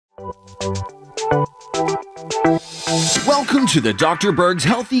Welcome to the Dr. Berg's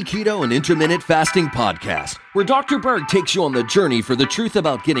Healthy Keto and Intermittent Fasting Podcast, where Dr. Berg takes you on the journey for the truth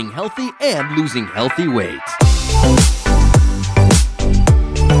about getting healthy and losing healthy weight.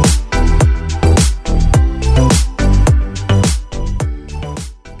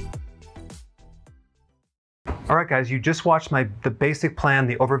 All right, guys, you just watched the basic plan,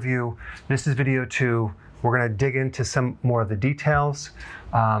 the overview. This is video 2. We're going to dig into some more of the details.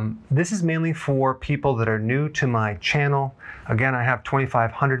 This is mainly for people that are new to my channel. Again, I have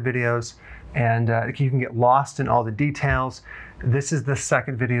 2,500 videos, and you can get lost in all the details. This is the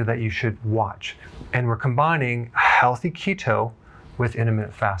second video that you should watch. And we're combining healthy keto with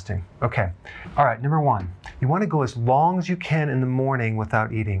intermittent fasting. Okay, all right, number 1, you want to go as long as you can in the morning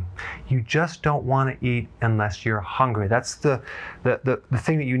without eating. You just don't want to eat unless you're hungry. That's the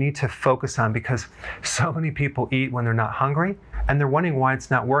thing that you need to focus on, because so many people eat when they're not hungry, and they're wondering why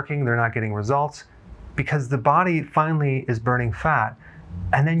it's not working, they're not getting results, because the body finally is burning fat,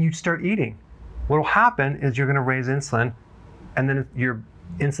 and then you start eating. What will happen is you're going to raise insulin, and then your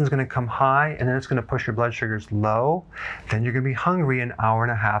insulin's going to come high, and then it's going to push your blood sugars low. Then you're going to be hungry an hour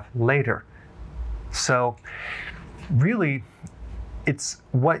and a half later. So really, it's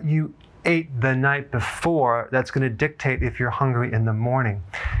what you ate the night before that's going to dictate if you're hungry in the morning.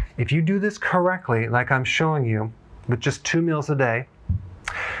 If you do this correctly, like I'm showing you, with just 2 meals a day,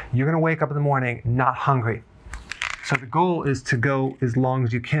 you're going to wake up in the morning not hungry. So the goal is to go as long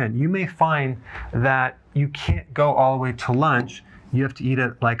as you can. You may find that you can't go all the way to lunch. You have to eat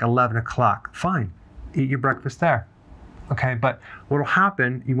at like 11 o'clock. Fine, eat your breakfast there. Okay, but what will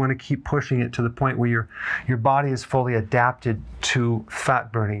happen, you want to keep pushing it to the point where your body is fully adapted to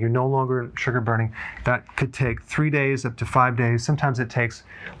fat burning. You're no longer sugar burning. That could take 3 days up to 5 days. Sometimes it takes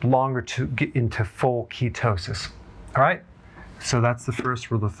longer to get into full ketosis. All right, so that's the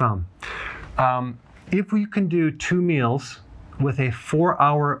first rule of thumb. If we can do 2 meals with a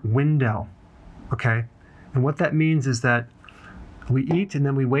 4-hour window, okay, and what that means is that we eat and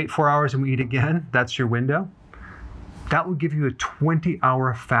then we wait 4 hours and we eat again, that's your window. That will give you a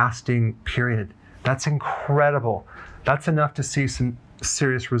 20-hour fasting period. That's incredible. That's enough to see some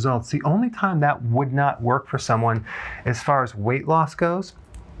serious results. The only time that would not work for someone as far as weight loss goes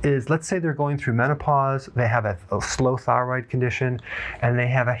is, let's say they're going through menopause, they have a slow thyroid condition, and they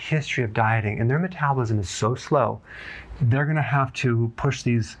have a history of dieting, and their metabolism is so slow, they're gonna have to push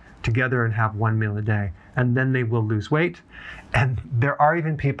these together and have 1 meal a day, and then they will lose weight. And there are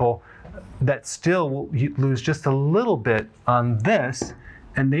even people that still will lose just a little bit on this,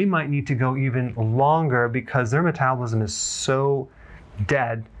 and they might need to go even longer because their metabolism is so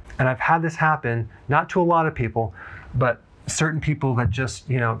dead. And I've had this happen, not to a lot of people, but certain people that just,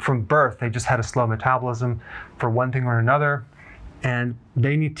 from birth, they just had a slow metabolism for one thing or another, and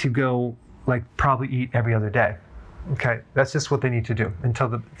they need to go probably eat every other day. Okay, that's just what they need to do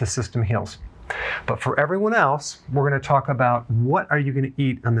until the system heals. But for everyone else, we're going to talk about what are you going to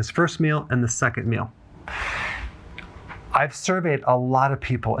eat on this first meal and the second meal. I've surveyed a lot of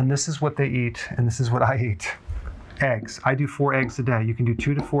people, and this is what they eat, and this is what I eat. Eggs. I do 4 eggs a day. You can do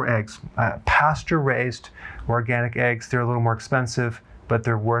 2 to 4 eggs. Pasture-raised organic eggs, they're a little more expensive, but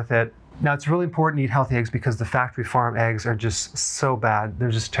they're worth it. Now, it's really important to eat healthy eggs because the factory farm eggs are just so bad. They're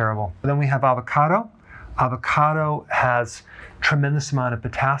just terrible. Then we have avocado. Avocado has tremendous amount of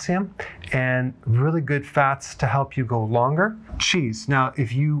potassium and really good fats to help you go longer. Cheese. Now,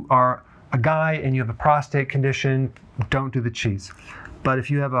 if you are a guy and you have a prostate condition, don't do the cheese. But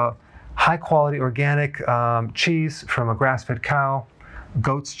if you have a high quality organic cheese from a grass-fed cow,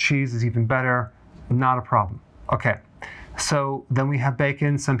 goat's cheese is even better, not a problem. Okay, so then we have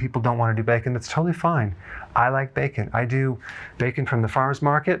bacon. Some people don't want to do bacon. That's totally fine. I like bacon. I do bacon from the farmer's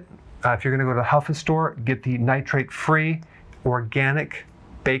market. If you're going to go to the health food store, get the nitrate-free organic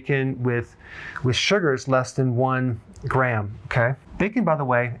bacon with sugars less than 1 gram, okay? Bacon, by the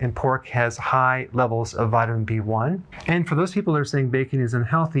way, and pork has high levels of vitamin B1. And for those people that are saying bacon is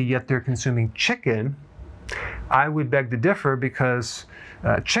unhealthy, yet they're consuming chicken, I would beg to differ, because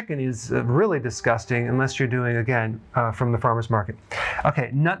chicken is really disgusting unless you're doing, again, from the farmer's market.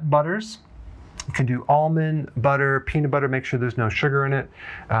 Okay, nut butters. You can do almond butter, peanut butter, make sure there's no sugar in it,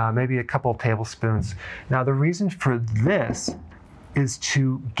 maybe a couple tablespoons. Now, the reason for this is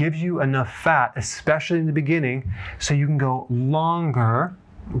to give you enough fat, especially in the beginning, so you can go longer,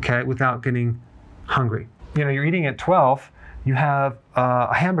 okay, without getting hungry. You're eating at 12, you have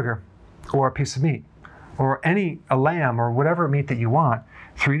a hamburger or a piece of meat or a lamb or whatever meat that you want,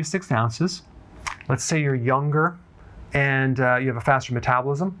 3 to 6 ounces. Let's say you're younger and you have a faster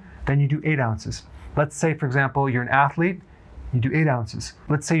metabolism, then you do 8 ounces. Let's say, for example, you're an athlete You do 8 ounces.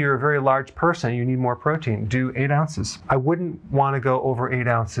 Let's say you're a very large person, you need more protein, do 8 ounces. I wouldn't want to go over 8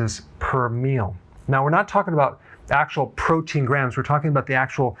 ounces per meal. Now, we're not talking about actual protein grams, we're talking about the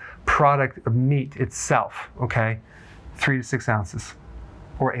actual product of meat itself, okay? 3 to 6 ounces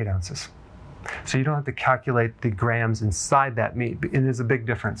or 8 ounces. So you don't have to calculate the grams inside that meat. It is a big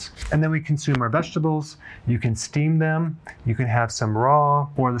difference. And then we consume our vegetables. You can steam them. You can have some raw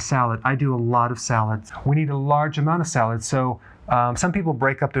or the salad. I do a lot of salads. We need a large amount of salad. So some people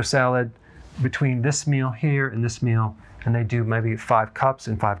break up their salad between this meal here and this meal, and they do maybe 5 cups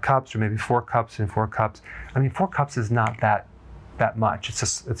and 5 cups, or maybe 4 cups and 4 cups. I mean, 4 cups is not that much.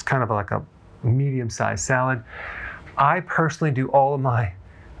 It's kind of like a medium-sized salad. I personally do all of my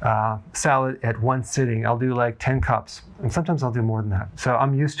salad at one sitting. I'll do like 10 cups, and sometimes I'll do more than that. So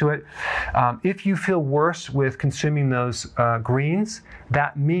I'm used to it. If you feel worse with consuming those greens,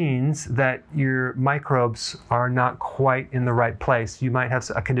 that means that your microbes are not quite in the right place. You might have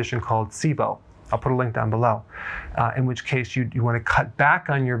a condition called SIBO. I'll put a link down below, in which case you want to cut back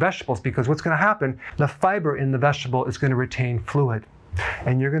on your vegetables, because what's going to happen, the fiber in the vegetable is going to retain fluid.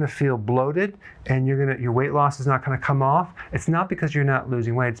 And you're going to feel bloated, and your weight loss is not going to come off. It's not because you're not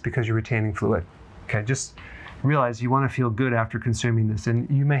losing weight, it's because you're retaining fluid. Okay, just realize you want to feel good after consuming this, and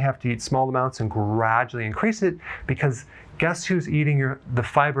you may have to eat small amounts and gradually increase it, because guess who's eating the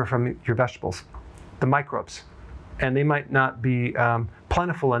fiber from your vegetables? The microbes. And they might not be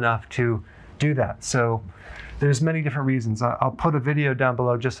plentiful enough to do that. So there's many different reasons. I'll put a video down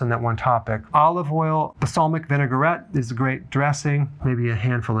below just on that one topic. Olive oil, balsamic vinaigrette is a great dressing. Maybe a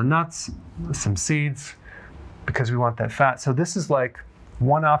handful of nuts, some seeds, because we want that fat. So this is like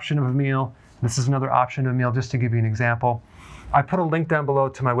one option of a meal. This is another option of a meal, just to give you an example. I put a link down below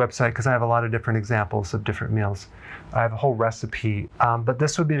to my website because I have a lot of different examples of different meals. I have a whole recipe, but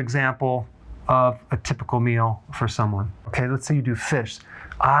this would be an example of a typical meal for someone. Okay, let's say you do fish.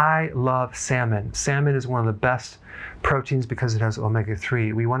 I love salmon. Salmon is one of the best proteins because it has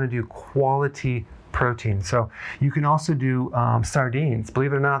omega-3. We want to do quality protein. So you can also do sardines.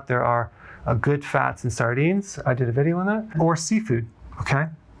 Believe it or not, there are good fats in sardines. I did a video on that. Or seafood, okay?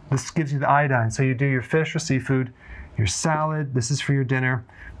 This gives you the iodine. So you do your fish or seafood, your salad, this is for your dinner,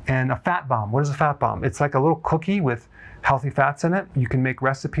 and a fat bomb. What is a fat bomb? It's like a little cookie with healthy fats in it. You can make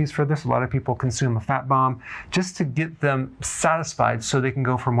recipes for this. A lot of people consume a fat bomb just to get them satisfied so they can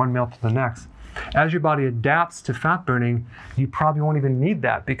go from one meal to the next. As your body adapts to fat burning, you probably won't even need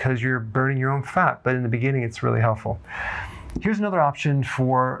that because you're burning your own fat, but in the beginning it's really helpful. Here's another option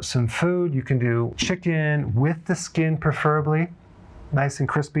for some food. You can do chicken with the skin, preferably nice and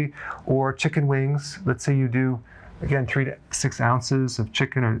crispy, or chicken wings. Let's say you do, again, 3 to 6 ounces of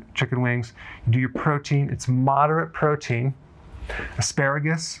chicken or chicken wings. You do your protein. It's moderate protein.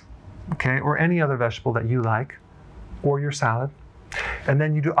 Asparagus, okay, or any other vegetable that you like, or your salad. And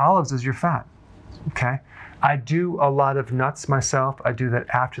then you do olives as your fat, okay? I do a lot of nuts myself. I do that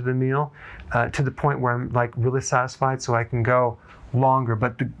after the meal to the point where I'm like really satisfied so I can go longer.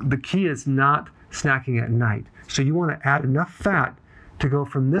 But the key is not snacking at night. So you want to add enough fat to go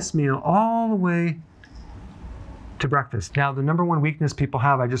from this meal all the way to breakfast. Now, the number one weakness people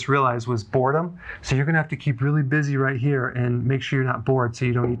have, I just realized, was boredom. So you're gonna have to keep really busy right here and make sure you're not bored so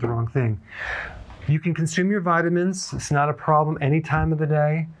you don't eat the wrong thing. You can consume your vitamins. It's not a problem any time of the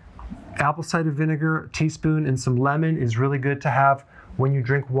day. Apple cider vinegar, a teaspoon, and some lemon is really good to have when you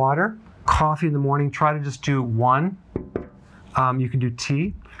drink water. Coffee in the morning, try to just do 1. You can do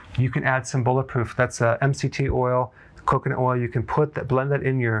tea. You can add some Bulletproof. That's MCT oil, coconut oil. You can blend that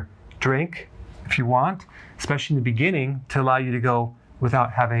in your drink if you want, especially in the beginning, to allow you to go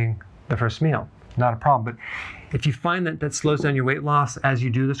without having the first meal. Not a problem. But if you find that slows down your weight loss as you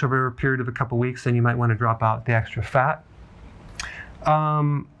do this over a period of a couple weeks, then you might want to drop out the extra fat.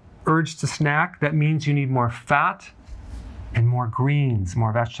 Urge to snack, that means you need more fat and more greens,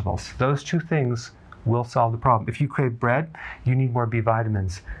 more vegetables. Those two things will solve the problem. If you crave bread, you need more B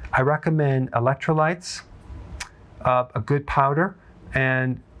vitamins. I recommend electrolytes, a good powder,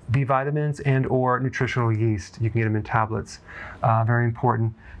 and B vitamins and or nutritional yeast. You can get them in tablets. Very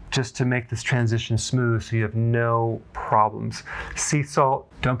important, just to make this transition smooth so you have no problems. Sea salt,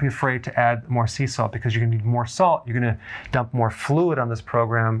 don't be afraid to add more sea salt because you're gonna need more salt. You're gonna dump more fluid on this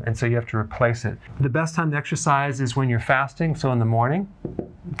program, and so you have to replace it. The best time to exercise is when you're fasting, so in the morning,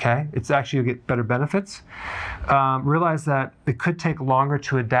 okay? It's actually, you'll get better benefits. Realize that it could take longer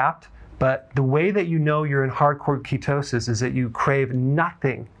to adapt, but the way that you know you're in hardcore ketosis is that you crave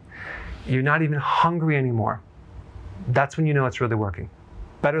nothing. You're not even hungry anymore. That's when you know it's really working.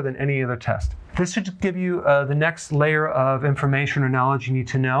 Better than any other test. This should give you the next layer of information or knowledge you need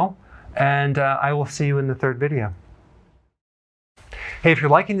to know, and I will see you in the third video. Hey, if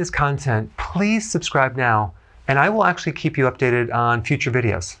you're liking this content, please subscribe now, and I will actually keep you updated on future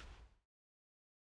videos.